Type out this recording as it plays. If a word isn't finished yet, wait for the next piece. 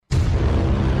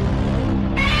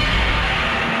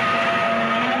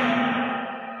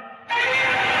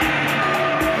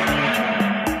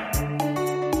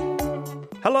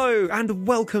Hello, and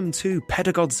welcome to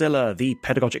Pedagodzilla, the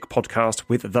pedagogic podcast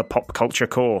with the pop culture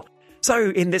core.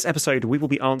 So, in this episode, we will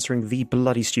be answering the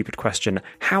bloody stupid question,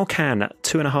 how can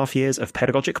 2.5 years of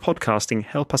pedagogic podcasting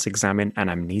help us examine an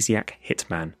amnesiac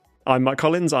hitman? I'm Mike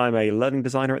Collins, I'm a learning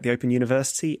designer at the Open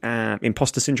University,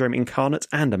 imposter syndrome incarnate,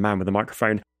 and a man with a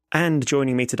microphone. And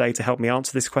joining me today to help me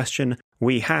answer this question,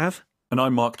 we have... And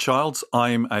I'm Mark Childs,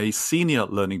 I'm a senior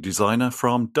learning designer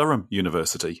from Durham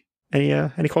University.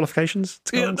 Any qualifications?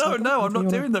 No, I'm not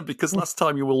doing them because last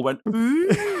time you all went, ooh,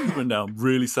 and now I'm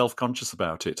really self-conscious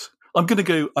about it. I'm going to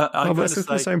go, I'm going to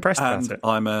say, so impressed about it.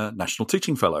 I'm a National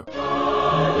Teaching Fellow.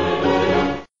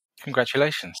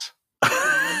 Congratulations.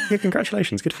 Yeah,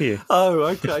 congratulations. Good for you. Oh,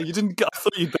 okay. You didn't. I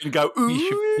thought you'd been go.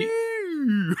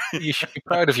 Ooh. You should be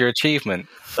proud of your achievement.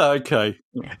 Okay.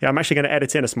 Yeah, I'm actually going to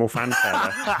edit in a small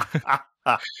fanfare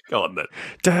there. Go on then.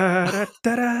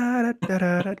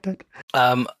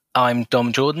 I'm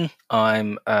Dom Jordan.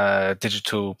 I'm a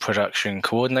digital production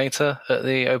coordinator at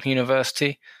the Open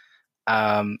University.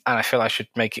 And I feel I should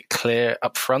make it clear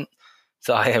up front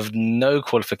that I have no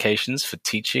qualifications for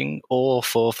teaching or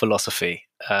for philosophy.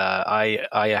 I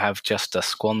have just a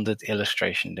squandered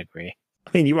illustration degree. I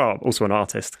mean, you are also an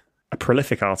artist, a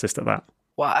prolific artist at that.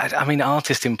 Well, I mean,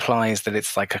 artist implies that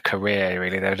it's like a career,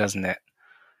 really, though, doesn't it?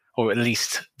 Or at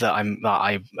least that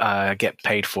I get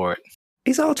paid for it.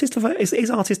 Is artist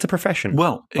a profession?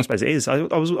 Well, I suppose it is. I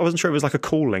wasn't sure it was like a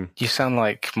calling. You sound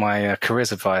like my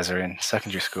careers advisor in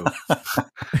secondary school.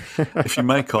 If you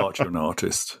make art, you're an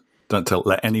artist. Don't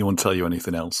let anyone tell you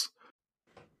anything else.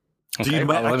 Okay,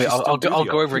 I'll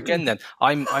go over again then.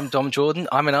 I'm Dom Jordan.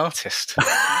 I'm an artist.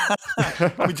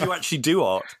 Would you actually do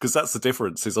art? Because that's the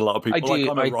difference. Is a lot of people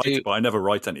I'm a writer, but I never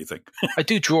write anything. I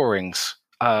do drawings.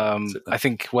 I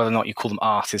think whether or not you call them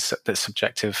art is that's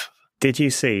subjective. Did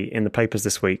you see in the papers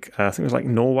this week? I think it was like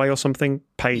Norway or something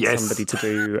paid somebody to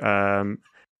do a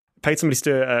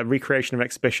recreation of an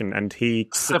exhibition, and he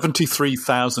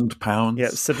 £73,000. Yeah,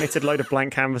 submitted a load of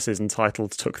blank canvases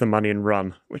entitled "Took the Money and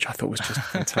Run," which I thought was just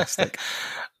fantastic.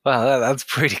 Wow, that's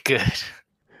pretty good.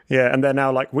 Yeah, and they're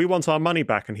now like, "We want our money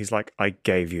back," and he's like, "I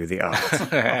gave you the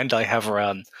art, and I have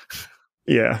run."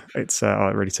 Yeah, it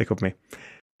really tickled me.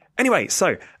 Anyway,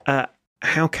 so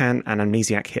how can an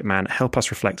amnesiac hitman help us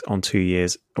reflect on 2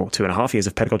 years or 2.5 years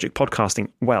of pedagogic podcasting?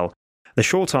 Well, the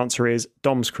short answer is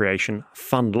Dom's creation,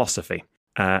 Funlosophy.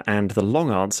 And the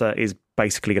long answer is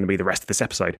basically going to be the rest of this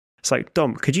episode. So,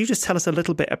 Dom, could you just tell us a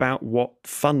little bit about what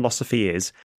Funlosophy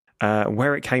is,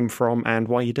 where it came from, and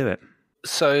why you do it?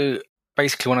 So,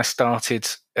 basically, when I started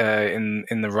in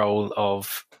the role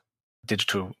of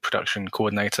digital production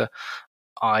coordinator,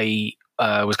 I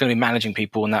was going to be managing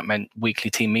people, and that meant weekly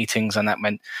team meetings, and that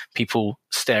meant people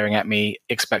staring at me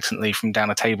expectantly from down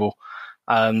a table.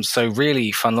 So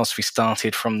really, Funlosophy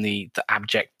started from the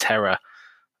abject terror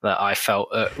that I felt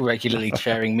regularly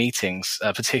chairing meetings,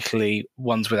 particularly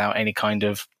ones without any kind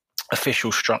of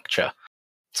official structure.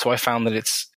 So I found that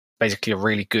it's basically a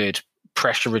really good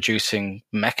pressure-reducing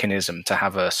mechanism to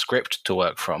have a script to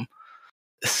work from.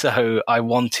 So I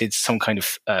wanted some kind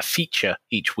of feature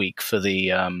each week for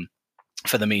the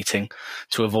meeting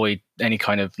to avoid any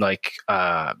kind of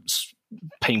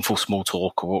painful small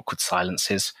talk or awkward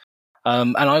silences.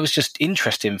 And I was just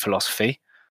interested in philosophy,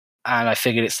 and I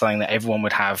figured it's something that everyone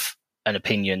would have an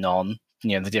opinion on,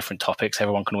 the different topics.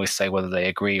 Everyone can always say whether they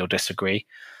agree or disagree.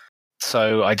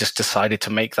 So I just decided to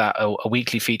make that a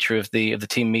weekly feature of the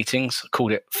team meetings. I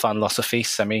called it Funlosophy,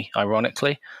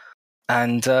 semi-ironically.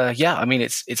 And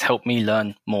it's helped me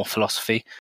learn more philosophy,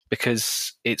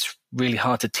 because it's really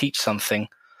hard to teach something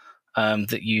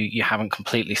that you haven't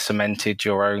completely cemented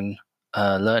your own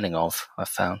learning of, I've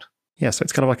found. Yeah, so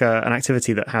it's kind of like an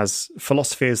activity that has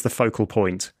philosophy as the focal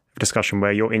point of discussion,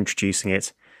 where you're introducing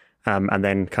it and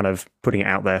then kind of putting it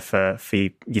out there for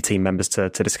your team members to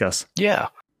discuss. Yeah.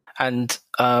 And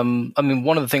one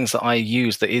of the things that I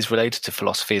use that is related to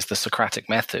philosophy is the Socratic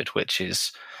method, which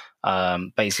is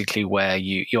basically where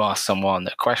you ask someone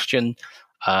a question,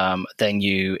 then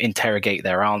you interrogate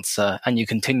their answer, and you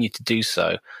continue to do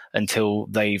so until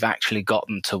they've actually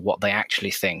gotten to what they actually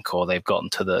think, or they've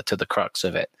gotten to the crux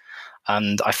of it.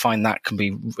 And I find that can be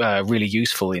really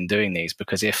useful in doing these,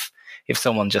 because if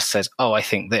someone just says, "Oh, I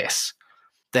think this,"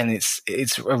 then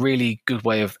it's a really good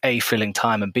way of A, filling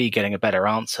time, and B, getting a better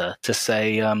answer to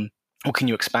say, well, can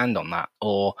you expand on that?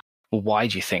 Or, well, why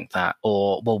do you think that?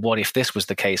 Or, well, what if this was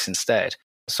the case instead?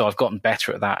 So I've gotten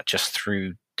better at that just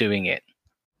through doing it.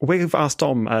 We've asked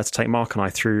Dom to take Mark and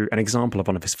I through an example of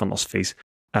one of his philosophies.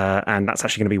 And that's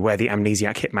actually going to be where the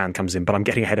Amnesiac Hitman comes in, but I'm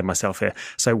getting ahead of myself here.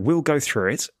 So we'll go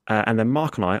through it, and then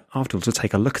Mark and I afterwards will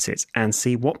take a look at it and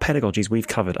see what pedagogies we've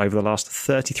covered over the last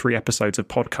 33 episodes of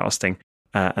podcasting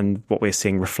and what we're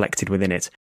seeing reflected within it.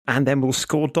 And then we'll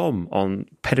score Dom on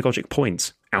pedagogic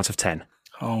points out of 10.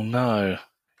 Oh, no.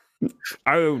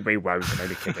 Oh, we won't. I'm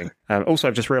only kidding. Also,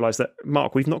 I've just realised that,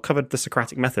 Mark, we've not covered the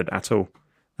Socratic method at all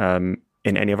in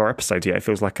any of our episodes yet. It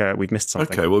feels like we've missed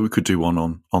something. Okay, well, we could do one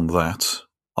on that.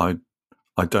 I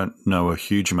don't know a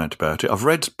huge amount about it. I've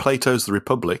read Plato's The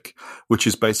Republic, which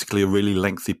is basically a really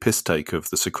lengthy piss take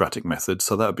of the Socratic method,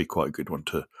 so that would be quite a good one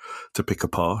to pick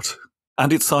apart.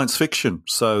 And it's science fiction,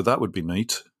 so that would be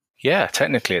neat. Yeah,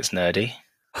 technically it's nerdy.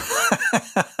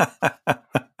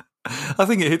 I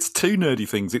think it hits two nerdy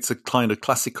things. It's a kind of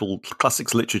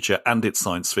classics literature, and it's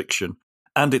science fiction,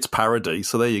 and it's parody.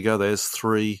 So there you go. There's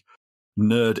 3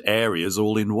 nerd areas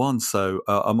all in one. So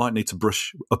I might need to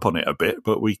brush up on it a bit,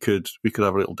 but we could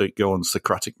have a little go on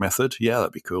Socratic method. Yeah,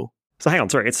 that'd be cool. So hang on,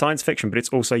 sorry, it's science fiction, but it's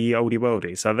also ye olde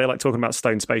worldy. So they're like talking about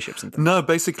stone spaceships and things. No,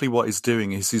 basically what he's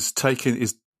doing is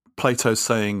Plato's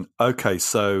saying, okay,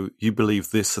 so you believe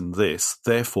this and this,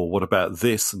 therefore what about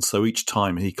this? And so each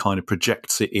time he kind of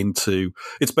projects it into,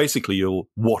 it's basically your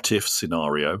what if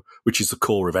scenario, which is the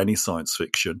core of any science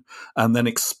fiction, and then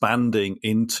expanding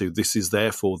into this is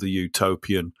therefore the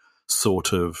utopian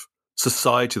sort of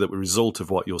society that would result of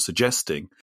what you're suggesting.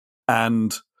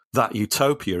 And that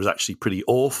utopia is actually pretty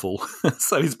awful.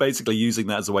 So he's basically using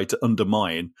that as a way to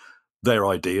undermine their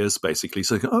ideas, basically.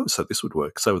 So, so this would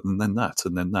work. So then that,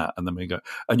 and then that, and then we go.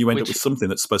 And you end up with something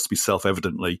that's supposed to be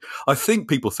self-evidently. I think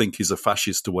people think he's a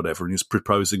fascist or whatever, and he's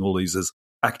proposing all these as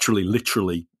actually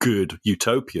literally good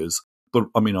utopias. But,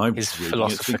 I mean, his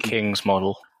Philosopher King's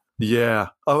model. Yeah.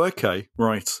 Oh, okay.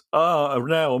 Right.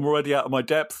 Now I'm already out of my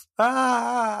depth.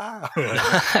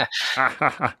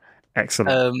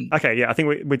 Excellent. Okay, yeah, I think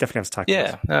we definitely have to tackle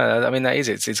this. Yeah, I mean that is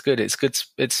it. It's good. It's good.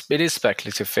 It is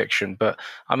speculative fiction, but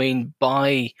I mean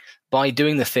by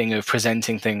doing the thing of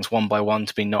presenting things one by one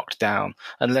to be knocked down,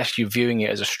 unless you're viewing it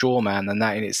as a straw man, then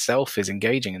that in itself is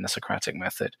engaging in the Socratic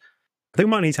method. I think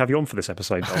we might need to have you on for this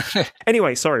episode, Dom.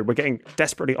 Anyway, sorry, we're getting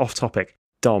desperately off topic.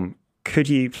 Dom, could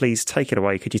you please take it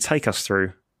away? Could you take us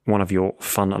through one of your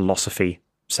fun philosophy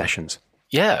sessions?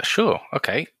 Yeah, sure.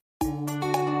 Okay.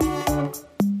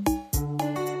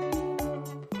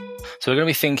 So we're going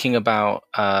to be thinking about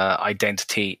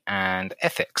identity and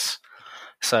ethics.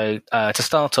 So to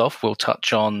start off, we'll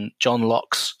touch on John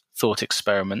Locke's thought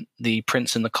experiment, The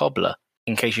Prince and the Cobbler.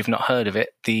 In case you've not heard of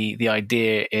it, the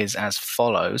idea is as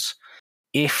follows.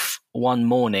 If one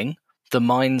morning the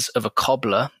minds of a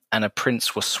cobbler and a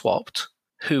prince were swapped,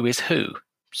 who is who?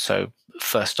 So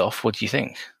first off, what do you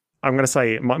think? I'm going to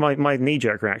say my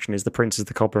knee-jerk reaction is the prince is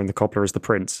the cobbler and the cobbler is the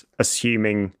prince,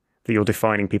 assuming that you're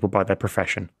defining people by their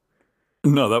profession.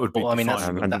 No, that would be. Well, I mean, that's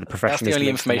the only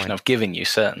information I've given you,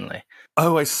 certainly.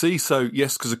 Oh, I see. So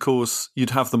yes, because of course you'd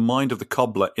have the mind of the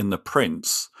cobbler in the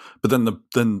prince, but then the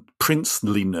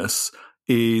princeliness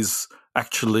is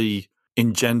actually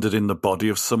engendered in the body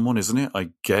of someone, isn't it? I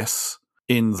guess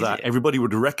in that everybody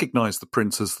would recognize the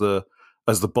prince as the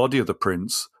body of the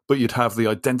prince, but you'd have the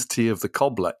identity of the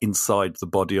cobbler inside the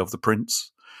body of the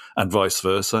prince, and vice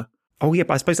versa. Oh, yeah,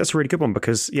 but I suppose that's a really good one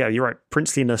because, yeah, you're right.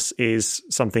 Princeliness is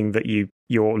something that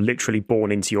you're literally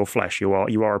born into your flesh. You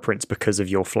are a prince because of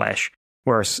your flesh,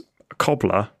 whereas a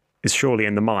cobbler is surely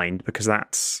in the mind because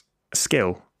that's a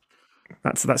skill.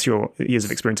 That's your years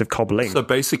of experience of cobbling. So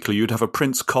basically, you'd have a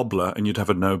prince cobbler and you'd have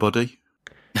a nobody.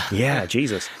 Yeah,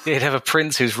 Jesus. You'd have a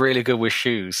prince who's really good with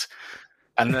shoes,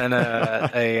 and then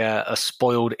a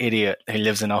spoiled idiot who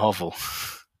lives in a hovel.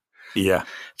 Yeah,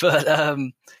 but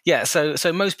yeah.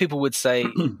 So most people would say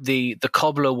the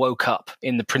cobbler woke up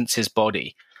in the prince's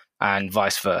body, and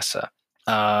vice versa,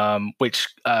 which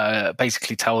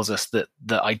basically tells us that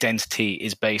the identity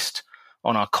is based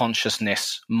on our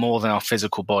consciousness more than our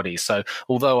physical bodies. So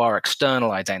although our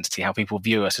external identity, how people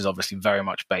view us, is obviously very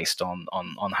much based on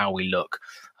how we look,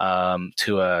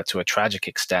 to a tragic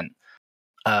extent.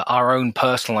 Our own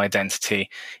personal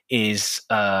identity is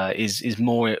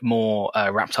more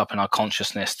wrapped up in our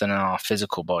consciousness than in our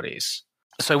physical bodies.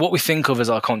 So what we think of as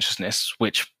our consciousness,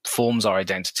 which forms our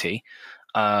identity,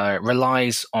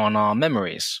 relies on our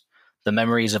memories. The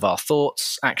memories of our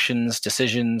thoughts, actions,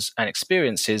 decisions, and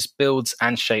experiences builds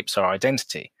and shapes our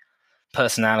identity.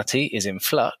 Personality is in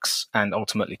flux and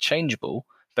ultimately changeable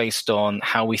based on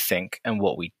how we think and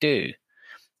what we do.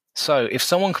 So if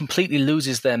someone completely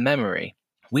loses their memory,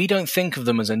 we don't think of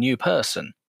them as a new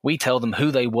person. We tell them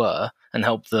who they were and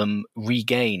help them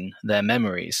regain their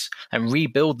memories and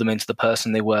rebuild them into the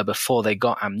person they were before they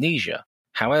got amnesia.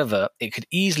 However, it could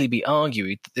easily be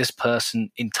argued that this person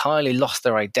entirely lost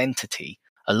their identity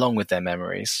along with their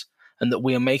memories, and that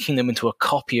we are making them into a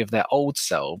copy of their old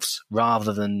selves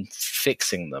rather than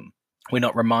fixing them. We're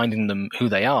not reminding them who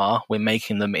they are, we're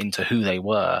making them into who they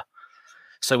were.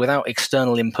 So without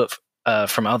external input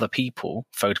from other people,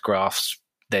 photographs,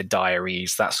 their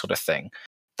diaries, that sort of thing,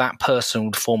 that person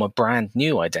would form a brand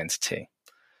new identity.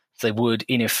 They would,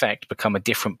 in effect, become a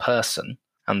different person,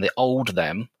 and the old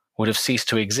them would have ceased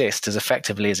to exist as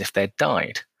effectively as if they'd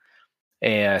died.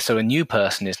 So a new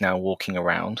person is now walking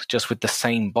around just with the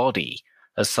same body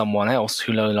as someone else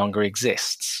who no longer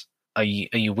exists. Are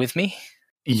you with me?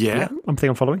 Yeah. I think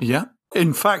I'm following. Yeah.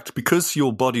 In fact, because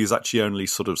your body is actually only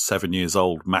sort of 7 years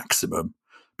old maximum,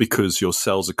 because your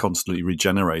cells are constantly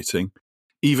regenerating,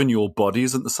 even your body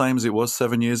isn't the same as it was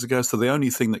 7 years ago. So the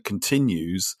only thing that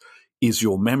continues is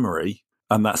your memory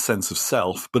and that sense of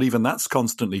self. But even that's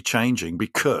constantly changing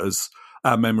because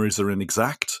our memories are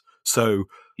inexact. So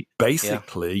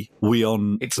basically,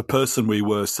 the person we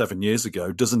were 7 years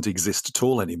ago doesn't exist at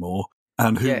all anymore.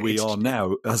 And who we are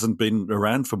now hasn't been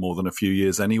around for more than a few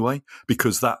years anyway,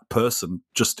 because that person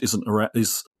just isn't around.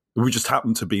 We just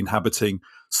happen to be inhabiting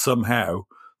somehow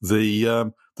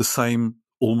the same,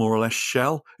 all more or less,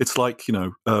 shell. It's like,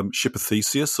 Ship of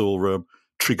Theseus or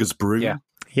Trigger's Broom. Yeah.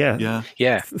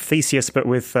 Theseus, but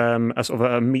with a sort of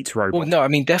a meat robot. Well, no, I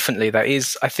mean, definitely that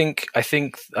is. I think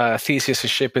Theseus'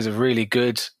 ship is a really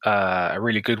good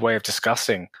way of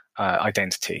discussing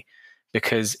identity,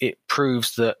 because it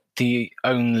proves that the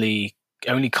only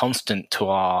constant to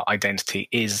our identity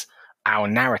is our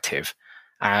narrative,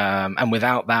 and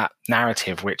without that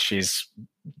narrative, which is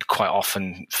quite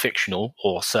often fictional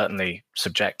or certainly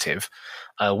subjective,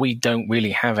 we don't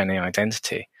really have any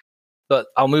identity. But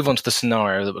I'll move on to the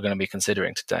scenario that we're going to be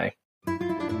considering today.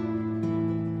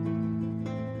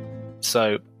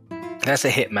 So there's a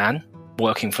hitman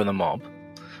working for the mob.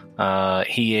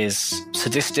 He is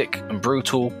sadistic and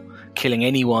brutal, killing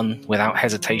anyone without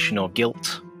hesitation or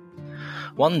guilt.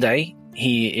 One day,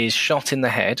 he is shot in the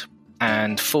head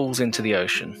and falls into the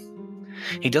ocean.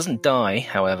 He doesn't die,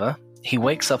 however. He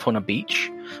wakes up on a beach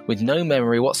with no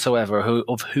memory whatsoever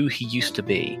of who he used to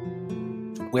be.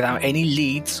 Without any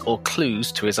leads or clues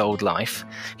to his old life,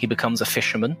 he becomes a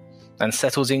fisherman and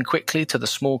settles in quickly to the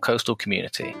small coastal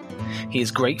community. He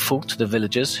is grateful to the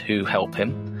villagers who help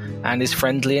him and is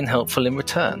friendly and helpful in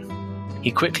return.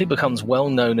 He quickly becomes well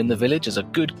known in the village as a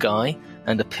good guy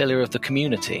and a pillar of the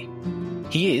community.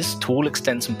 He is, to all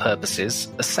extents and purposes,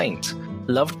 a saint,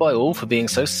 loved by all for being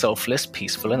so selfless,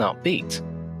 peaceful and upbeat.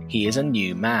 He is a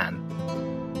new man.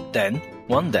 Then,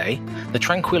 one day, the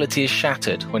tranquility is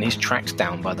shattered when he's tracked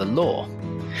down by the law.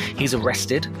 He's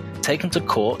arrested, taken to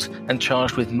court, and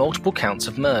charged with multiple counts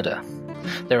of murder.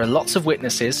 There are lots of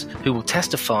witnesses who will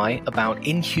testify about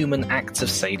inhuman acts of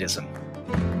sadism.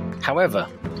 However,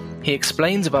 he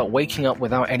explains about waking up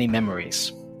without any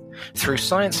memories. Through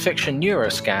science fiction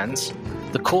neuroscans,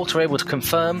 the court are able to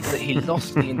confirm that he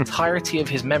lost the entirety of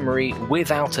his memory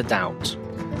without a doubt.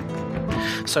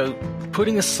 So,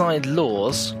 putting aside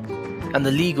laws and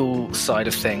the legal side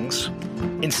of things,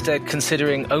 instead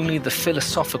considering only the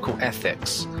philosophical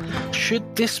ethics,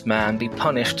 should this man be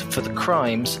punished for the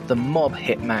crimes the mob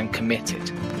hitman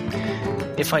committed?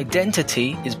 If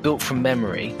identity is built from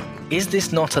memory, is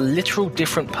this not a literal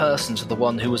different person to the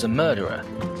one who was a murderer?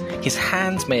 His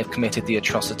hands may have committed the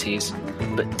atrocities,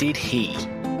 but did he?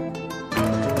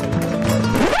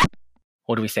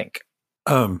 What do we think?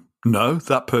 No,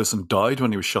 that person died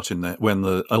when he was shot in there.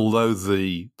 Although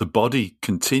the body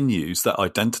continues, that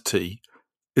identity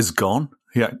is gone.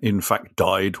 He in fact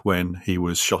died when he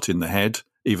was shot in the head,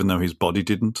 even though his body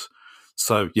didn't.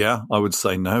 So yeah, I would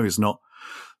say no, he's not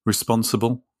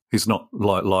responsible. He's not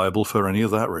liable for any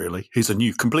of that, really. He's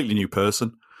a completely new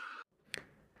person.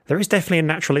 There is definitely a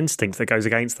natural instinct that goes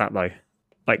against that, though.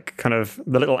 Like, kind of,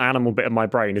 the little animal bit of my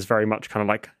brain is very much kind of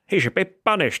like, he should be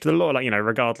punished. The law, like,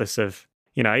 regardless of,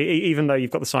 even though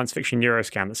you've got the science fiction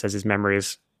neuroscan that says his memory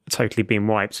is totally been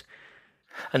wiped.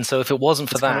 And so if it wasn't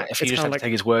for that, if you just had to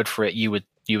take his word for it, you would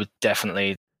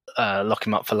definitely lock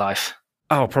him up for life.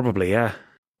 Oh, probably, yeah.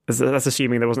 That's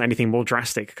assuming there wasn't anything more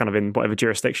drastic, kind of in whatever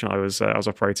jurisdiction I was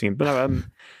operating in. But I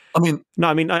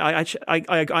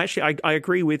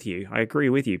agree with you.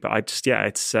 But I just,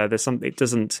 it's there's something. It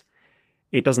doesn't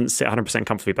sit 100%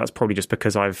 comfortably. But that's probably just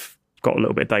because I've got a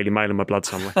little bit of Daily Mail in my blood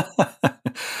somewhere.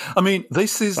 I mean,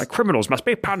 this is like criminals must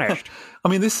be punished. I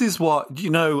mean, this is what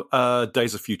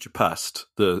Days of Future Past,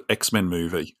 the X-Men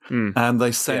movie, and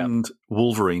they send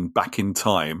Wolverine back in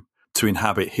time to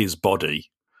inhabit his body.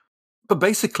 But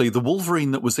basically, the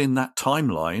Wolverine that was in that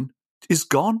timeline is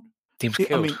gone. He was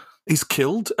killed. He's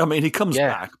killed. I mean, he comes Yeah.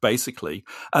 back, basically.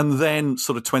 And then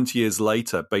sort of 20 years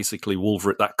later, basically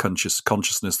Wolverine, that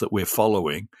consciousness that we're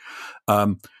following,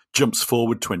 jumps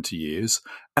forward 20 years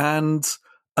and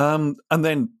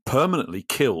then permanently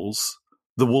kills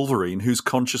the Wolverine whose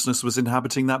consciousness was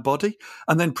inhabiting that body.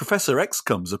 And then Professor X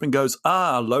comes up and goes,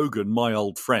 Logan, my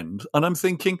old friend. And I'm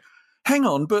thinking, hang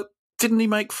on, but didn't he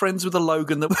make friends with the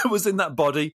Logan that was in that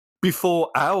body before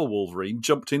our Wolverine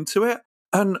jumped into it?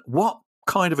 And what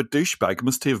kind of a douchebag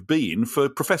must he have been for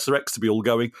Professor X to be all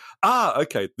going,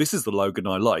 okay, this is the Logan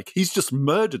I like. He's just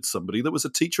murdered somebody that was a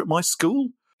teacher at my school.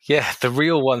 Yeah, the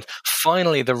real one.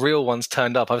 Finally, the real one's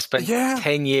turned up. I've spent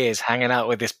 10 years hanging out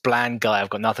with this bland guy I've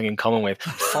got nothing in common with.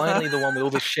 Finally, the one with all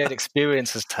the shared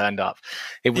experience has turned up.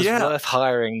 It was worth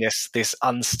hiring this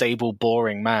unstable,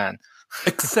 boring man.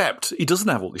 Except he doesn't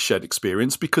have all the shared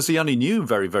experience because he only knew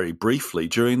very, very briefly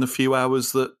during the few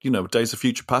hours that, Days of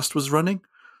Future Past was running.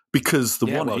 Because the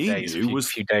one he knew was a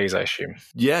few days, I assume.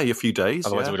 Yeah, a few days.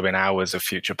 Otherwise, it would have been hours of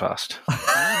Future Past.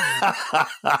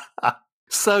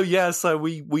 So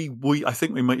I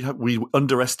think we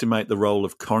underestimate the role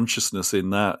of consciousness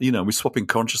in that. We're swapping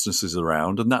consciousnesses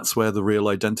around, and that's where the real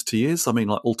identity is. I mean,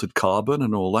 like Altered Carbon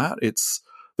and all that. It's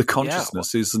the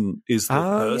consciousness is the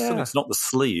person. It's not the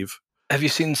sleeve. Have you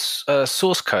seen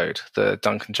Source Code, the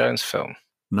Duncan Jones film?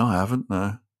 No, I haven't.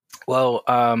 No. Well,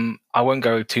 I won't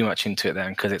go too much into it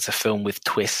then because it's a film with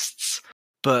twists.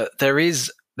 But there is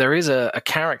a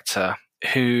character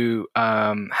who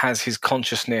has his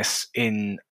consciousness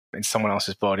in someone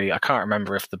else's body. I can't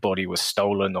remember if the body was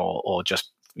stolen or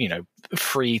just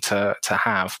free to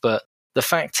have. But the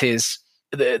fact is,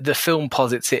 the film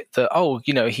posits it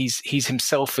that he's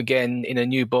himself again in a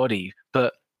new body.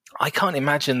 But I can't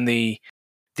imagine the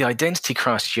identity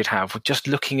crisis you'd have with just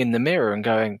looking in the mirror and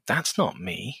going, "That's not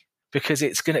me." Because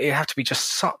it have to be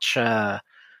just such a.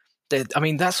 I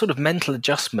mean, that sort of mental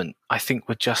adjustment, I think,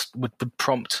 would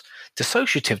prompt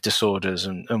dissociative disorders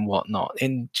and whatnot.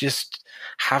 In just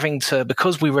having to,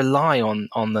 because we rely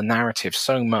on the narrative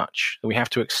so much that we have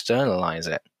to externalize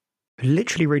it.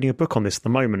 Literally reading a book on this at the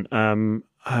moment.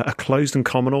 A Closed and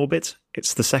Common Orbit.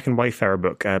 It's the second Wayfarer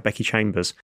book, Becky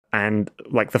Chambers. And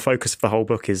like the focus of the whole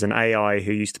book is an AI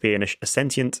who used to be in a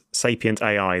sentient, sapient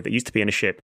AI that used to be in a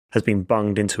ship, has been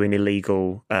bunged into an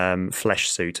illegal flesh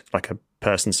suit, like a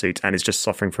person suit, and is just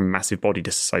suffering from massive body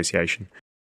dissociation.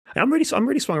 I'm really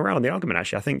swung around on the argument,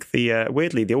 actually. I think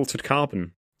weirdly, the Altered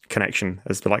Carbon connection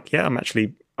has been like, I'm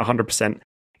actually 100%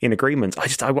 in agreement.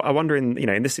 I wonder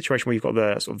in this situation where you've got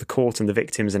the sort of the court and the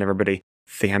victims and everybody,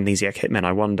 the amnesiac hitmen,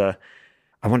 I wonder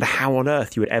how on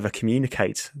earth you would ever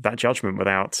communicate that judgment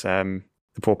without the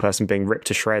poor person being ripped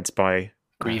to shreds by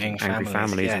grieving angry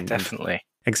families. Yeah, definitely.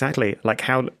 Exactly. Like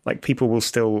how people will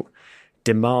still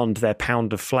demand their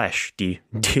pound of flesh. Do you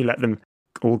let them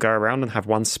all go around and have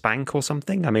one spank or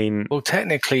something? I mean, well,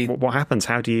 technically, what happens?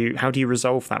 How do you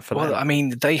resolve that for them? Well, I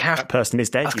mean, that person is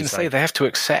dead. I was going to say they have to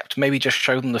accept. Maybe just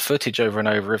show them the footage over and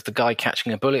over of the guy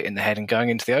catching a bullet in the head and going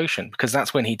into the ocean, because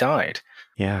that's when he died.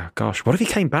 Yeah, gosh. What if he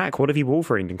came back? What if he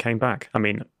Wolverined and came back? I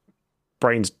mean,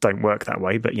 brains don't work that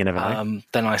way, but you never know.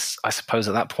 Then I suppose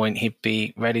at that point he'd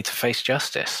be ready to face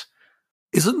justice.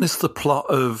 Isn't this the plot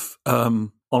of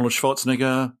Arnold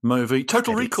Schwarzenegger movie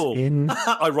Total Recall?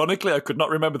 Ironically, I could not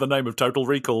remember the name of Total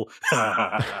Recall.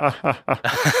 Well,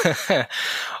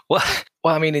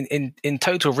 I mean, in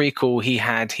Total Recall, he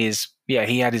had his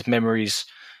memories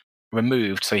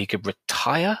removed so he could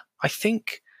retire. I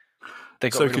think they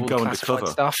got rid of all the classified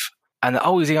stuff. And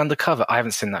is he undercover? I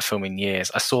haven't seen that film in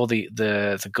years. I saw the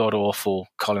god awful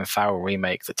Colin Farrell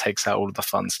remake that takes out all of the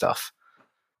fun stuff.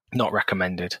 Not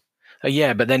recommended.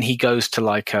 But then he goes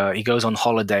to he goes on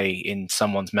holiday in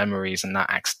someone's memories, and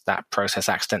that process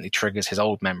accidentally triggers his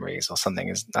old memories or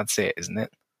something. That's it, isn't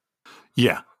it?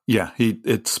 Yeah.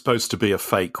 It's supposed to be a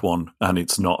fake one, and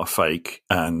it's not a fake,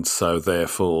 and so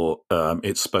therefore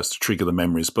it's supposed to trigger the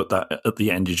memories. But that at the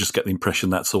end, you just get the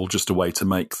impression that's all just a way to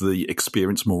make the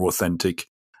experience more authentic,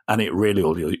 and it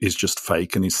really is just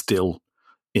fake, and he's still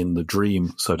in the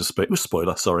dream, so to speak.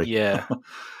 Spoiler, sorry. Yeah.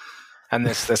 And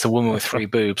there's a woman with 3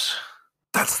 boobs.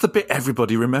 That's the bit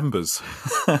everybody remembers.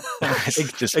 It's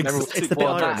the bit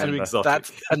I remember.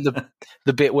 And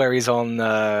the bit where he's on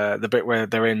the bit where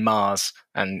they're in Mars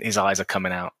and his eyes are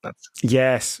coming out.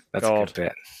 That's a good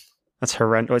bit. That's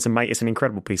horrendous. It's an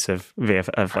incredible piece of video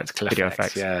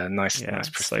effects. Yeah, nice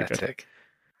prosthetic.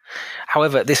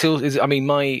 However, this is. I mean,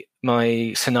 my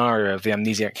scenario of the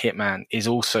Amnesiac Hitman is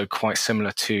also quite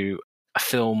similar to a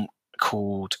film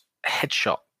called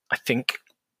Headshot, I think,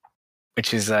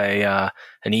 which is an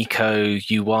Eco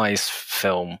UI's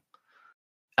film,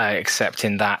 except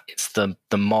in that it's the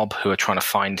mob who are trying to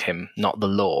find him, not the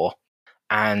law.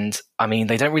 And I mean,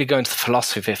 they don't really go into the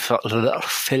philosophy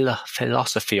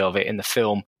of it in the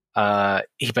film.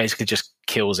 He basically just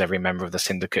kills every member of the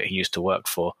syndicate he used to work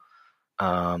for.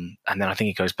 And then I think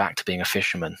he goes back to being a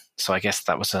fisherman. So I guess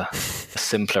that was a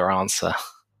simpler answer.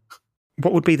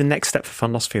 What would be the next step for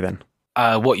Funlosophy then?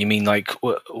 What you mean, like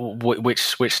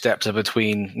which steps are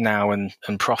between now and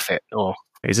profit, or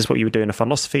is this what you would do in a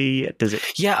Funlosophy? Does it?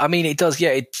 Yeah, I mean, it does. Yeah,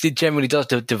 it generally does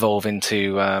devolve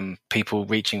into people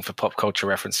reaching for pop culture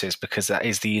references, because that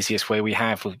is the easiest way we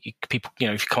have. People,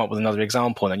 if you come up with another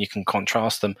example and then you can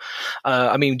contrast them.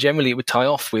 I mean, generally it would tie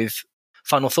off with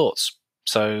final thoughts.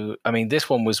 So, I mean, this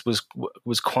one was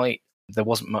quite. There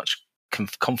wasn't much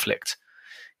conflict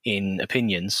in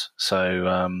opinions,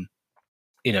 so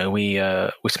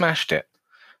we smashed it.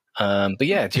 But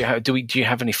yeah, do you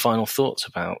have any final thoughts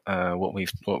about what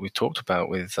we've talked about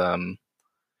with in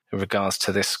regards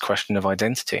to this question of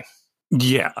identity?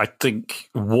 Yeah, I think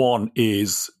one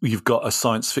is you've got a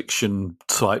science fiction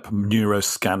type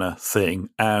neuroscanner thing,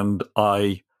 and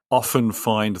I often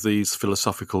find these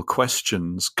philosophical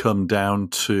questions come down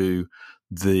to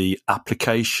the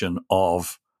application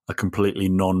of a completely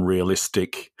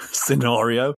non-realistic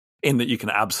scenario, in that you can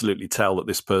absolutely tell that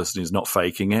this person is not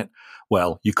faking it.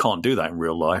 Well, you can't do that in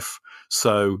real life.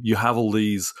 So you have all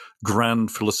these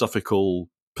grand philosophical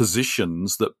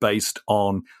positions that based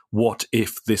on what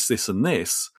if this, and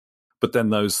this, but then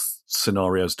those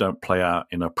scenarios don't play out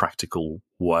in a practical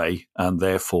way, and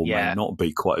therefore may not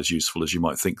be quite as useful as you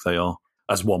might think they are,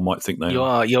 as one might think they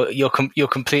are. You're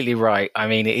completely right. I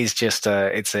mean, it is just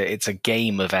it's a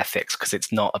game of ethics, because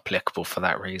it's not applicable for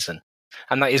that reason.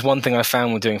 And that is one thing I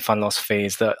found with doing Funlosophy,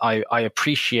 is that I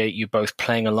appreciate you both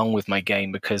playing along with my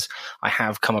game, because I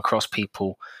have come across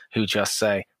people who just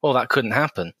say, well, that couldn't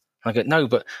happen. And I go, no,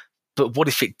 but what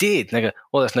if it did? And they go,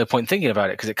 well, there's no point thinking about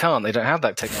it because it can't. They don't have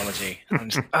that technology. And I'm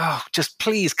just, just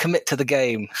please commit to the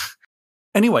game.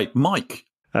 Anyway, Mike.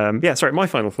 My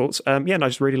final thoughts. I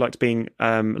just really liked being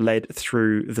led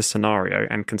through the scenario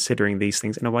and considering these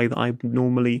things in a way that I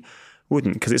normally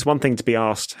wouldn't. Because it's one thing to be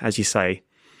asked, as you say,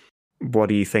 what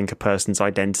do you think a person's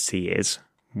identity is?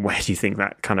 Where do you think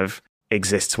that kind of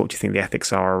exists? What do you think the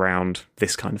ethics are around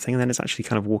this kind of thing? And then it's actually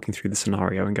kind of walking through the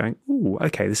scenario and going, ooh,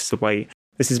 okay, this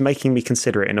is making me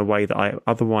consider it in a way that I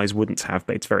otherwise wouldn't have,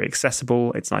 but it's very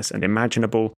accessible, it's nice and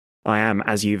imaginable. I am,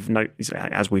 as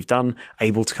we've done,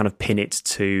 able to kind of pin it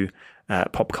to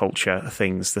pop culture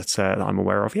things that I'm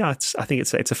aware of. Yeah, I think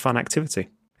it's a fun activity.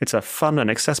 It's a fun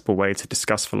and accessible way to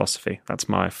discuss philosophy. That's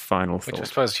my final thought. Which I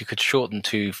suppose you could shorten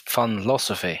to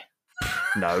Funlosophy.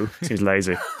 No, seems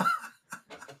lazy.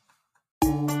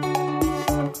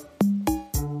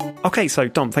 Okay, so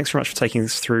Dom, thanks very much for taking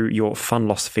us through your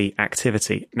Funlosophy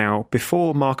activity. Now,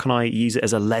 before Mark and I use it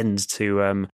as a lens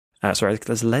to, as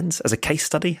a case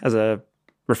study, as a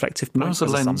reflective point, as a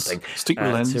lens. Something, stick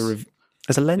with lens.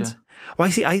 As a lens. Yeah.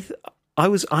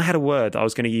 Well, I had a word that I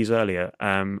was going to use earlier,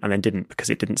 and then didn't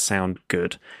because it didn't sound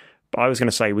good. But I was going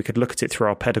to say we could look at it through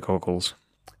our pedagoggles.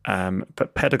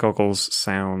 But pedagoggles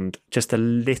sound just a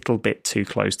little bit too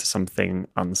close to something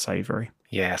unsavoury.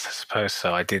 Yes, I suppose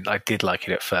so. I did like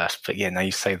it at first, but yeah, now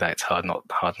you say that, it's hard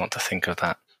not to think of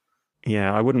that.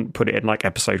 Yeah, I wouldn't put it in like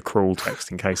episode crawl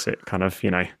text in case it kind of,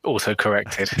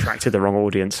 auto-corrected. Attracted the wrong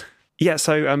audience. Yeah,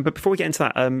 so, but before we get into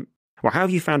that, how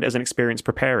have you found it as an experience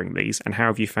preparing these, and how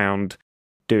have you found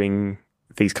doing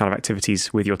these kind of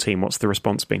activities with your team? What's the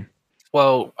response been?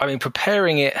 Well, I mean,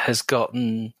 preparing it has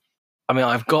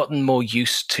I've gotten more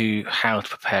used to how to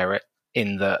prepare it,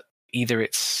 in that either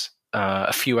it's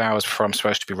a few hours before I'm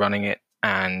supposed to be running it,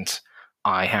 and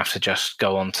I have to just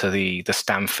go onto the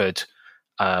Stanford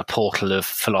portal of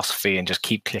philosophy and just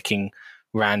keep clicking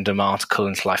random article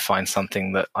until I find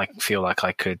something that I feel like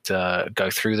I could go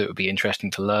through that would be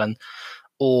interesting to learn.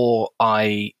 Or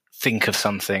I think of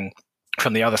something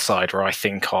from the other side, where I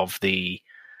think of the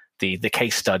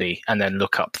case study and then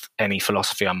look up any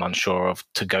philosophy I'm unsure of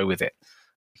to go with it.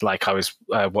 Like I was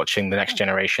watching The Next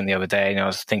Generation the other day, and I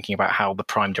was thinking about how the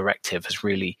Prime Directive has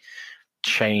really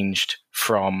changed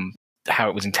from how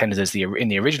it was intended in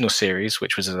the original series,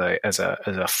 which was as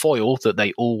a foil that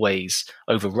they always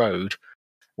overrode,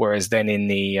 whereas then in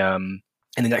the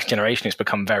Next Generation it's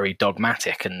become very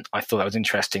dogmatic. And I thought that was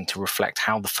interesting to reflect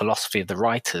how the philosophy of the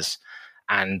writers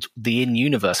and the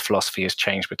in-universe philosophy has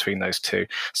changed between those two.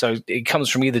 So it comes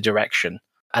from either direction.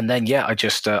 And then, I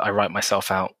just I write myself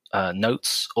out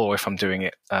notes, or if I'm doing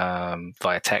it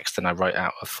via text, then I write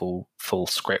out a full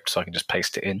script so I can just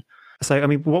paste it in. So, I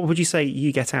mean, what would you say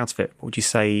you get out of it? What would you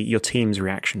say your team's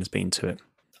reaction has been to it?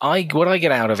 What I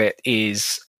get out of it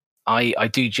is I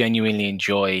do genuinely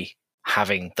enjoy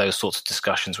having those sorts of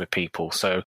discussions with people.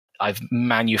 So I've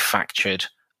manufactured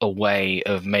a way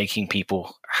of making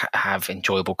people have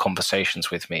enjoyable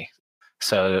conversations with me.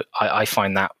 So I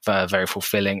find that very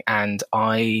fulfilling, and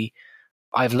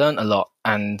I've learned a lot,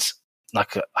 and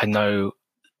like I know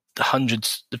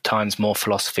hundreds of times more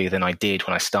philosophy than I did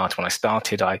when I started. When I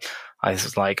started, I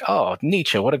was like, oh,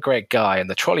 Nietzsche, what a great guy, and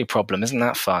the trolley problem, isn't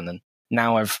that fun? And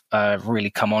now I've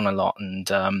really come on a lot, and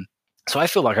so I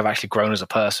feel like I've actually grown as a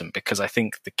person, because I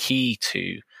think the key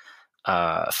to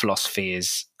philosophy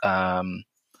is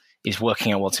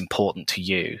working out what's important to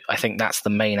you. I think that's the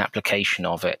main application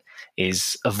of it,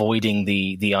 is avoiding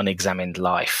the unexamined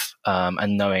life,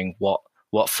 and knowing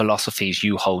what philosophies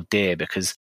you hold dear,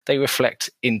 because they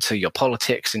reflect into your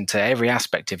politics, into every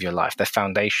aspect of your life. They're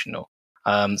foundational.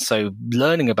 So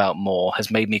learning about more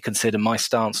has made me consider my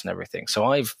stance and everything. So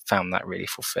I've found that really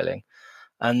fulfilling.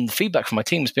 And the feedback from my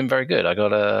team has been very good. I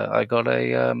got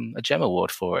a GEM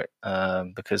award for it,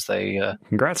 because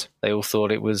Congrats. They all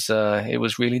thought it was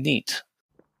really neat.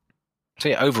 So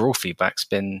yeah, overall feedback's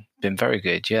been very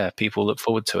good. Yeah, people look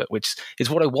forward to it, which is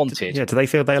what I wanted. Yeah, do they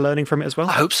feel they're learning from it as well?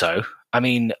 I hope so. I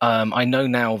mean, I know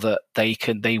now that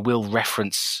they will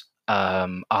reference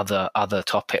other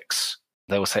topics.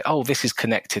 They will say, "Oh, this is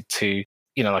connected to,"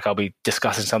 like I'll be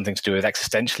discussing something to do with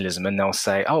existentialism, and they'll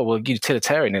say, "Oh, well,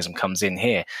 utilitarianism comes in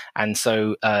here." And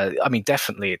so, I mean,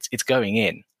 definitely, it's going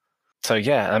in. So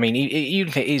yeah, I mean, even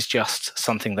if it is just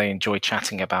something they enjoy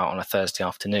chatting about on a Thursday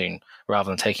afternoon, rather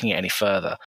than taking it any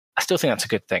further, I still think that's a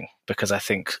good thing, because I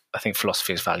think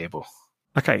philosophy is valuable.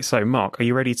 Okay, so Mark, are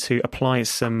you ready to apply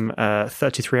some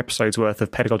 33 episodes worth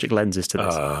of pedagogic lenses to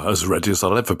this? As ready as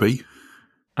I'll ever be.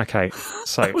 Okay,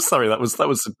 so sorry, that was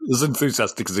as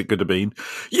enthusiastic as it could have been.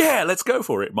 Yeah, let's go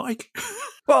for it, Mike.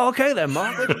 Well, okay then,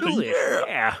 Mark, let's do this.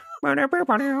 Yeah.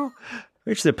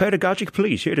 It's the pedagogic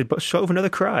police here to solve another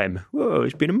crime. Whoa,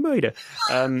 it's been a murder.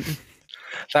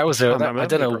 That was I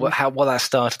don't know what that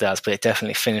started as, but it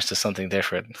definitely finished as something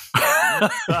different. I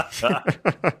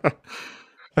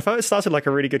thought it started like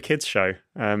a really good kids show,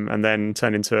 and then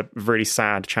turned into a really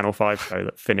sad Channel 5 show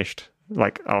that finished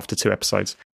like after 2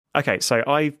 episodes. Okay, so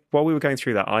while we were going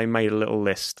through that, I made a little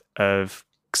list of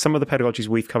some of the pedagogies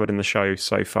we've covered in the show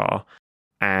so far,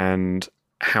 and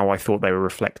how I thought they were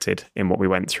reflected in what we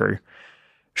went through.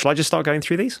 Shall I just start going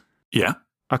through these? Yeah.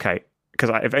 Okay, because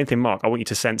if anything, Mark, I want you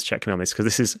to sense check me on this, because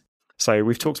this is... So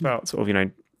we've talked about sort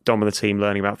of, Dom and the team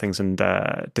learning about things and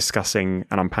discussing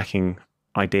and unpacking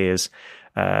ideas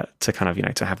to kind of,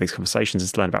 to have these conversations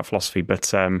and to learn about philosophy.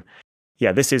 But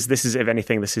yeah, this is, if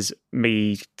anything, this is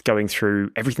me going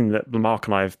through everything that Mark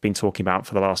and I have been talking about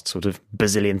for the last sort of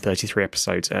bazillion 33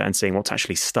 episodes and seeing what's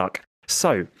actually stuck.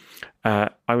 So I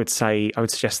would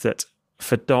suggest that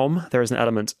for Dom, there is an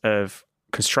element of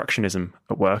constructionism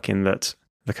at work, in that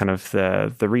the kind of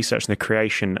the research and the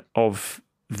creation of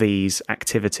these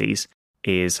activities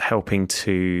is helping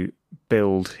to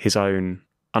build his own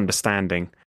understanding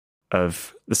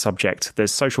of the subject.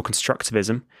 There's social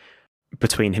constructivism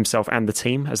between himself and the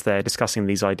team as they're discussing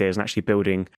these ideas and actually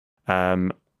building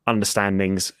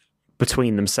understandings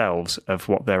between themselves of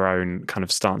what their own kind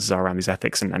of stances are around these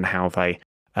ethics and how they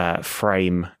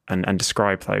frame and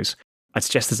describe those. I'd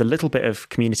suggest there's a little bit of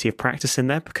community of practice in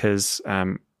there, because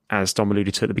as Dom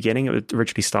alluded to at the beginning, it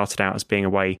originally started out as being a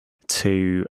way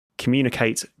to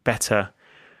communicate better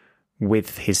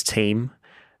with his team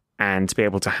and to be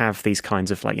able to have these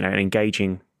kinds of an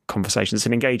engaging conversation. It's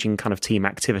an engaging kind of team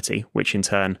activity, which in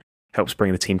turn helps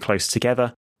bring the team closer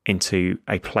together into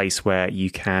a place where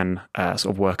you can sort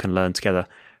of work and learn together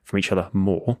from each other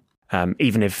more.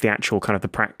 Even if the actual kind of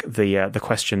the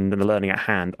question and the learning at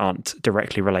hand aren't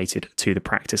directly related to the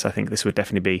practice, I think this would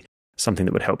definitely be something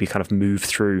that would help you kind of move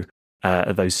through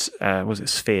those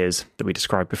spheres that we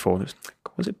described before.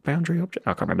 Was it boundary object?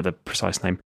 I can't remember the precise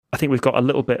name. I think we've got a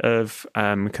little bit of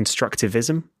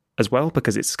constructivism as well,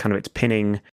 because it's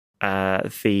pinning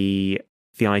the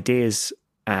ideas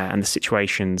and the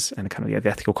situations and kind of the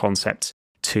ethical concepts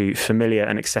to familiar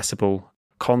and accessible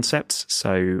concepts.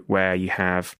 So where you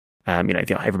have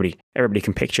everybody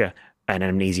can picture an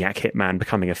amnesiac hitman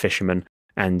becoming a fisherman,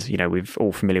 and we're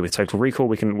all familiar with Total Recall.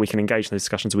 We can engage in those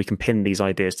discussions. We can pin these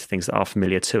ideas to things that are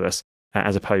familiar to us,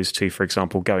 as opposed to, for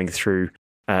example, going through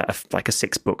a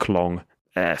 6-book long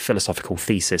philosophical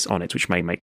thesis on it, which may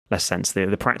make less sense.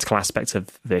 The practical aspects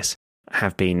of this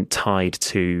have been tied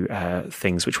to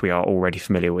things which we are already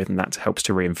familiar with, and that helps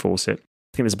to reinforce it.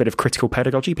 I think there's a bit of critical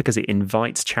pedagogy because it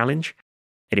invites challenge.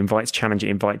 It invites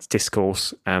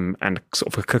discourse, and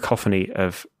sort of a cacophony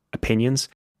of opinions.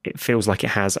 It feels like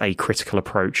it has a critical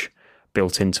approach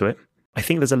built into it. I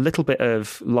think there's a little bit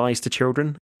of lies to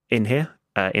children in here,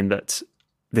 in that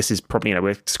this is probably,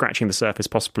 we're scratching the surface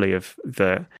possibly of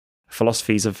the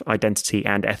philosophies of identity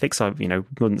and ethics. I,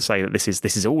 wouldn't say that this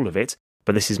is all of it,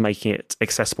 but this is making it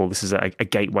accessible. This is a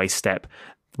gateway step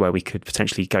where we could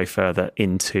potentially go further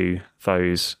into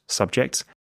those subjects.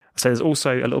 So there's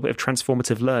also a little bit of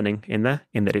transformative learning in there,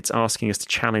 in that it's asking us to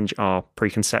challenge our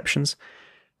preconceptions.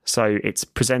 So it's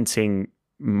presenting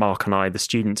Mark and I, the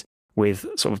student, with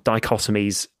sort of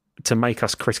dichotomies to make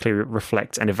us critically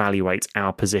reflect and evaluate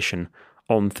our position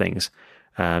on things.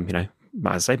 As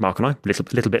I say, Mark and I,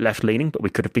 little bit left-leaning, but we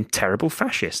could have been terrible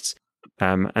fascists.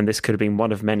 And this could have been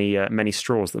one of many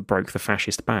straws that broke the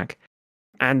fascist back.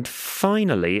 And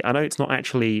finally, I know it's not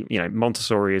actually,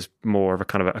 Montessori is more of a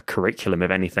kind of a curriculum of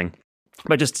anything,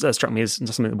 but it just struck me as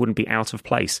something that wouldn't be out of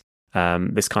place,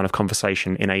 this kind of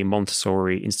conversation in a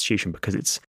Montessori institution,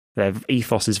 because their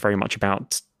ethos is very much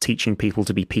about teaching people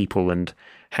to be people and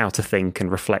how to think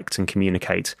and reflect and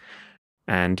communicate.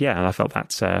 And I felt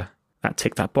that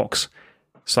ticked that box.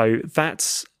 So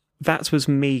that was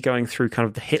me going through kind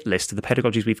of the hit list of the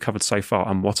pedagogies we've covered so far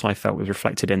and what I felt was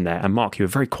reflected in there. And Mark, you were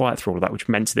very quiet through all of that, which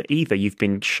meant that either you've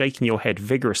been shaking your head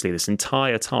vigorously this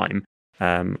entire time,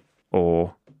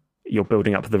 or you're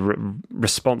building up the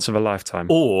response of a lifetime.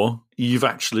 Or you've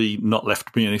actually not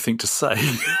left me anything to say.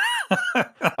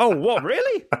 Oh, what,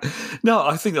 really? No,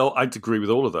 I think I'd agree with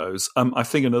all of those. I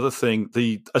think another thing,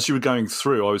 as you were going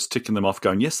through, I was ticking them off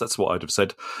going, yes, that's what I'd have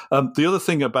said. The other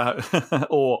thing about,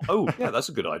 that's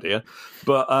a good idea.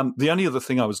 But the only other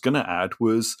thing I was going to add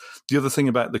was the other thing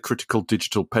about the critical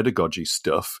digital pedagogy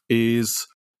stuff is,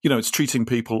 it's treating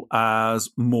people as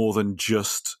more than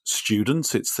just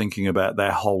students. It's thinking about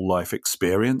their whole life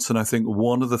experience. And I think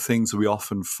one of the things we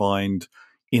often find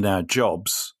in our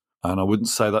jobs, and I wouldn't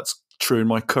say that's true in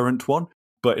my current one,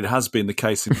 but it has been the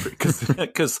case because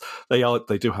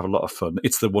they do have a lot of fun.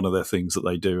 It's one of their things that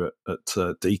they do at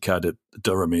DCAD at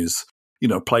Durham is,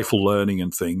 playful learning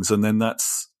and things. And then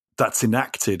that's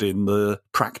enacted in the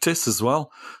practice as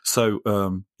well. So,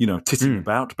 titting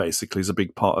about basically is a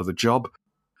big part of the job.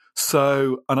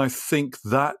 So, and I think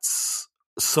that's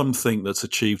something that's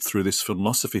achieved through this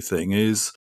philosophy thing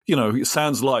is, it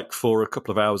sounds like for a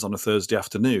couple of hours on a Thursday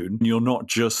afternoon, you're not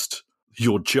just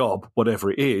your job,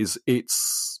 whatever it is,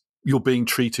 you're being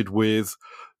treated with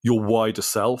your wider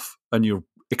self and you're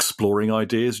exploring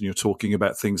ideas and you're talking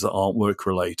about things that aren't work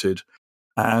related.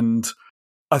 And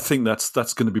I think that's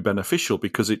going to be beneficial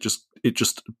because it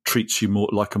just treats you more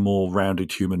like a more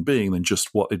rounded human being than just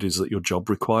what it is that your job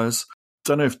requires. I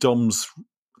don't know if Dom's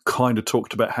kind of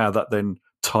talked about how that then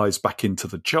ties back into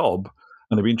the job.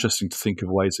 And it'd be interesting to think of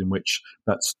ways in which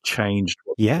that's changed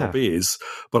what the job is.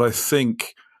 But I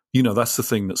think, that's the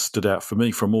thing that stood out for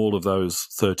me from all of those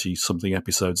 30-something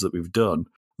episodes that we've done,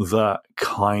 that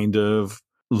kind of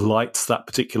lights that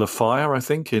particular fire, I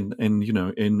think, in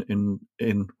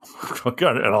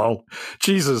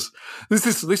Jesus,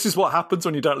 this is what happens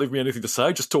when you don't leave me anything to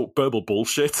say. Just talk verbal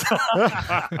bullshit.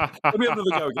 Let me have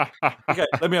another go again. Okay,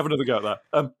 let me have another go at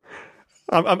that.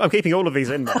 I'm keeping all of these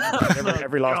in,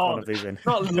 every last one of these in.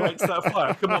 Not lights that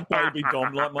fire. Come on, baby,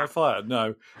 Dom, light my fire.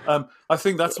 No. I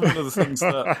think that's one of the things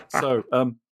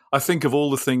I think of all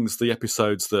the things, the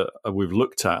episodes that we've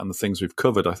looked at and the things we've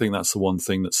covered, I think that's the one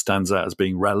thing that stands out as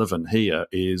being relevant here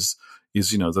is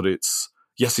that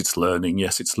it's learning.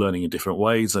 Yes, it's learning in different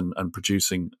ways and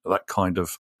producing that kind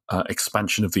of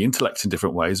expansion of the intellect in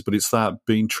different ways, but it's that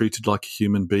being treated like a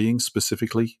human being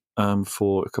specifically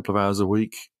for a couple of hours a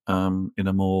week in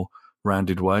a more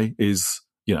rounded way is,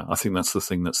 I think that's the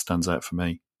thing that stands out for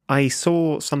me. I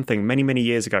saw something many, many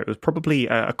years ago. It was probably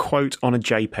a quote on a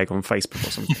JPEG on Facebook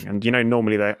or something. And,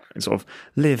 normally they're sort of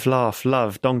live, laugh,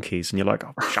 love donkeys. And you're like,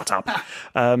 oh, shut up.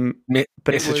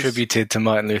 But it's attributed to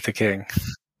Martin Luther King.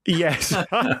 Yes.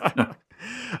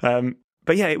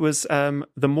 But yeah, it was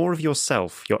the more of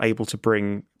yourself you're able to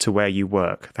bring to where you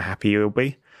work, the happier you'll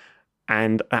be.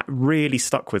 And that really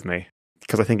stuck with me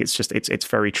because I think it's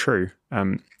very true.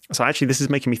 So actually, this is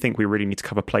making me think we really need to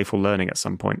cover playful learning at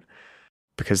some point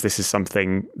because this is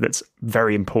something that's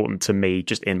very important to me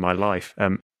just in my life.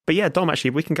 But yeah, Dom, actually,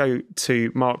 if we can go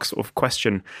to Mark's sort of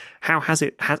question, how has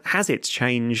it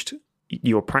changed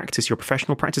your practice, your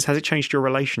professional practice? Has it changed your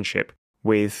relationship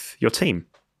with your team?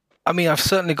 I mean, I've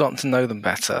certainly gotten to know them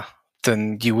better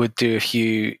than you would do if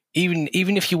you, even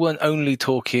if you weren't only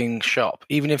talking shop,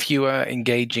 even if you were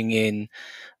engaging in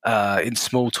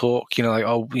small talk, like,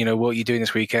 oh, what are you doing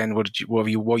this weekend? What are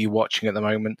you watching at the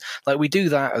moment? Like, we do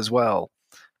that as well.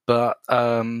 But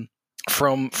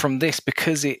from this,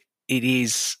 because it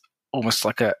is almost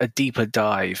like a deeper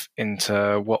dive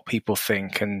into what people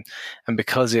think, and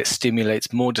because it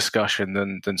stimulates more discussion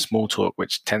than small talk,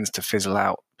 which tends to fizzle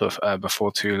out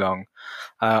before too long.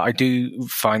 I do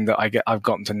find that I've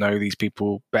gotten to know these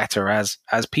people better as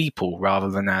people rather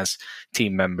than as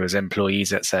team members,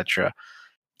 employees, etc.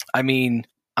 I mean,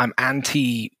 I'm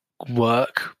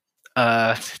anti-work to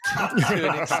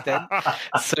an extent.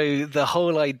 So the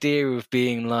whole idea of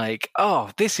being like,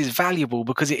 oh, this is valuable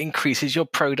because it increases your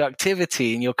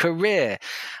productivity in your career,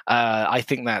 I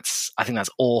think that's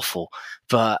awful.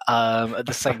 But at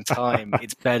the same time,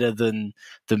 it's better than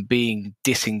being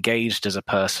disengaged as a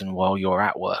person while you're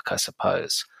at work, I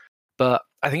suppose. But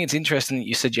I think it's interesting that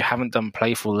you said you haven't done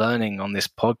playful learning on this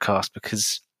podcast,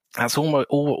 because that's almost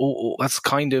all that's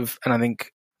kind of, and I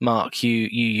think, Mark, you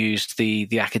used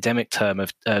the academic term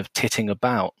of titting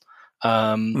about,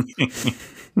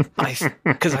 because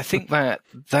I think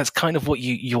that's kind of what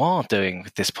you are doing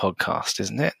with this podcast,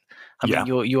 isn't it? I mean,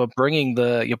 you are bringing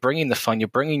the fun, you're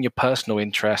bringing your personal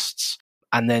interests,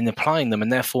 and then applying them,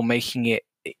 and therefore making it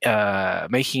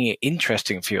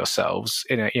interesting for yourselves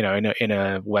in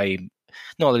a way.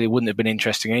 Not that it wouldn't have been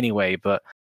interesting anyway, but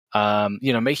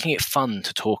making it fun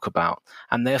to talk about,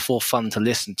 and therefore fun to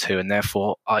listen to, and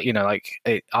therefore, I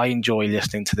enjoy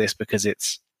listening to this because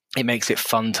it makes it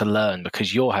fun to learn,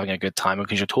 because you're having a good time,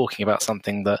 because you're talking about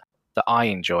something that I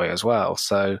enjoy as well.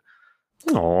 So,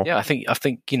 yeah, I think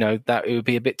that it would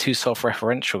be a bit too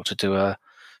self-referential to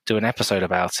do an episode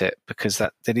about it, because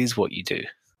that is what you do.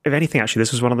 If anything, actually,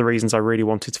 this was one of the reasons I really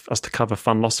wanted us to cover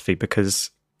Funlosophy,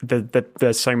 because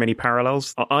there's so many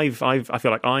parallels. I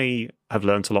feel like I have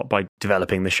learned a lot by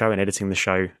developing the show and editing the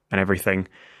show and everything,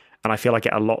 and I feel I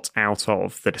get a lot out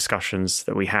of the discussions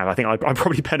that we have. I think I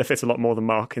probably benefit a lot more than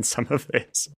Mark in some of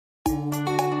this.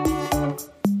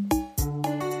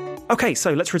 Okay,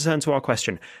 so let's return to our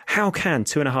question. How can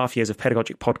 2.5 years of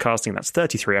pedagogic podcasting, that's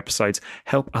 33 episodes,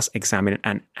 help us examine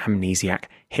an amnesiac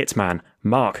hitman?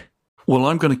 Mark? Well,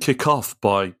 I'm going to kick off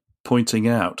by pointing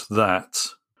out that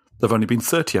there've only been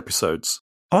 30 episodes.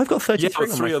 Oh, I've got 33 on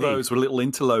my 3 of those were little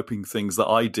interloping things that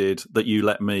I did that you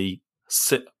let me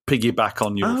piggyback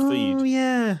on your feed. Oh,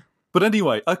 yeah. But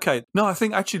anyway, okay. No, I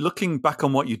think actually looking back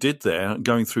on what you did there,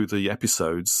 going through the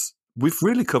episodes, we've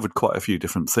really covered quite a few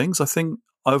different things. I think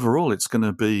overall it's going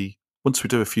to be, once we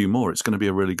do a few more, it's going to be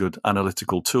a really good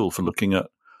analytical tool for looking at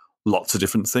lots of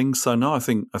different things. So no, I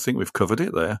think we've covered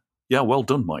it there. Yeah, well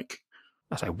done, Mike.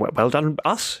 I say, well done,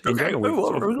 us. Okay.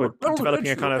 We're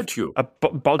developing a kind of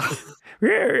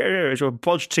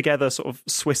bodged together sort of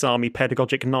Swiss Army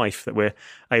pedagogic knife that we're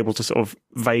able to sort of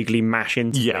vaguely mash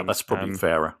into. Yeah, things, that's probably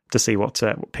fairer. To see what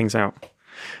pings out.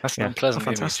 That's an unpleasant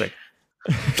fantastic.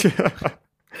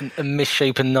 A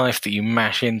misshapen knife that you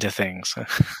mash into things.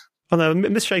 Oh no,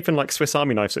 misshapen like Swiss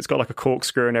Army knife. So it's got like a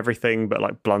corkscrew and everything, but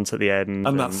like blunt at the end.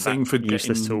 And that thing for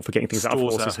useless tool for getting things out of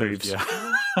horses' hooves. Yeah.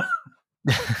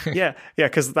 yeah,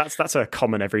 because that's a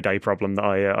common everyday problem that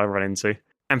I run into.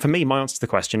 And for me, my answer to the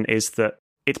question is that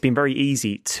it's been very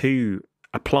easy to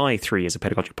apply 3 years of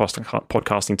pedagogic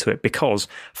podcasting to it, because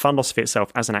Funlosophy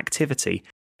itself as an activity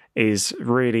is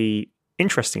really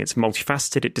interesting. It's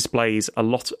multifaceted. It displays a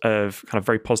lot of kind of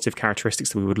very positive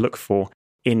characteristics that we would look for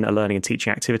in a learning and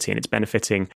teaching activity, and it's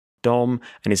benefiting Dom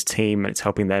and his team, and it's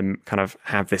helping them kind of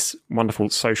have this wonderful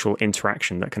social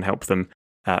interaction that can help them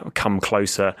come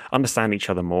closer, understand each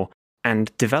other more,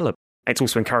 and develop. It's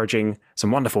also encouraging some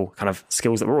wonderful kind of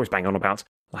skills that we're always banging on about,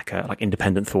 like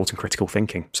independent thought and critical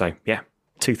thinking. So yeah,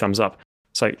 2 thumbs up.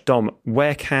 So Dom,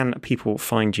 where can people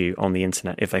find you on the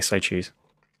internet if they so choose?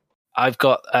 I've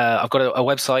got a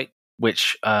website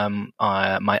which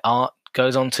my art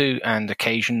goes onto, and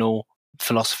occasional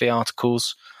philosophy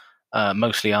articles,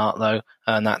 mostly art though,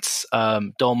 and that's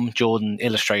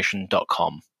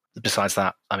domjordanillustration.com. Besides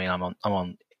that, I mean, I'm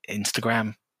on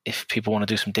Instagram if people want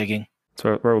to do some digging.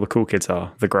 So where all the cool kids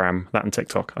are, the gram, that and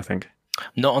TikTok, I think.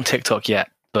 Not on TikTok yet,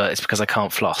 but it's because I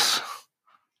can't floss.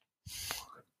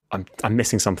 I'm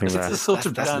missing something there. It's a sort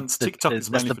of dance. TikTok is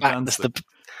mainly for dancing.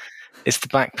 It's the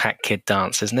backpack kid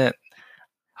dance, isn't it?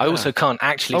 I also can't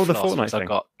actually floss the Fortnite thing.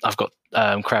 I've got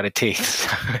crowded teeth.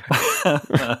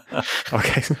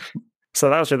 Okay. So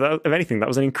if anything, that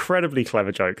was an incredibly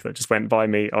clever joke that just went by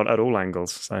me at all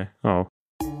angles. So,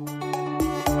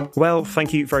 Well,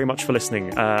 thank you very much for listening.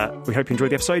 We hope you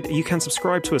enjoyed the episode. You can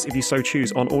subscribe to us if you so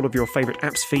choose on all of your favourite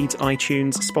apps, feeds,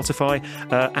 iTunes, Spotify,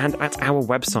 and at our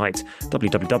website,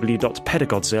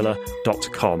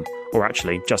 www.pedagodzilla.com, or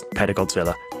actually just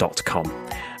pedagodzilla.com.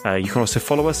 You can also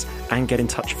follow us and get in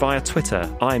touch via Twitter.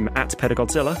 I'm at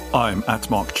Pedagodzilla. I'm at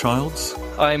Mark Childs.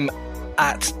 I'm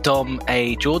at Dom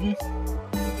A. Jordan.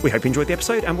 We hope you enjoyed the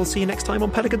episode, and we'll see you next time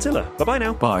on Pelicanzilla. Bye-bye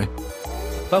now. Bye.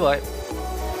 Bye-bye.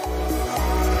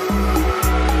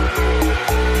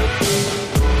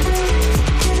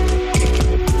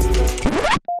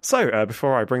 So,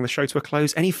 before I bring the show to a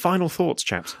close, any final thoughts,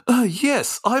 chaps?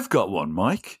 Yes, I've got one,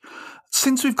 Mike.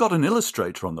 Since we've got an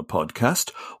illustrator on the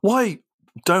podcast, why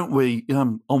don't we,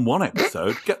 on one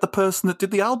episode, get the person that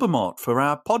did the album art for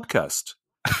our podcast?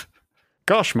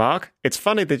 Gosh, Mark, it's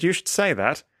funny that you should say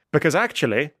that, because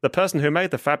actually, the person who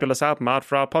made the fabulous album art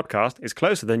for our podcast is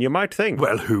closer than you might think.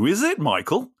 Well, who is it,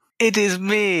 Michael? It is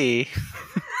me.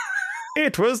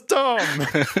 It was Dom.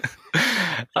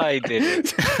 I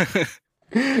did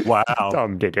it. Wow.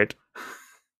 Dom did it.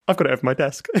 I've got it over my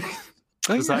desk.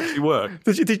 Does that actually work?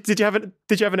 Did you have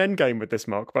an end game with this,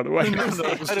 Mark? By the way, No,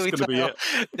 that was How do just we going to be tell?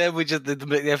 it. Then we just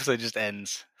the episode just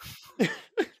ends. I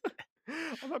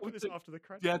might put this after the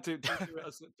credits. Yeah, do it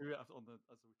on the.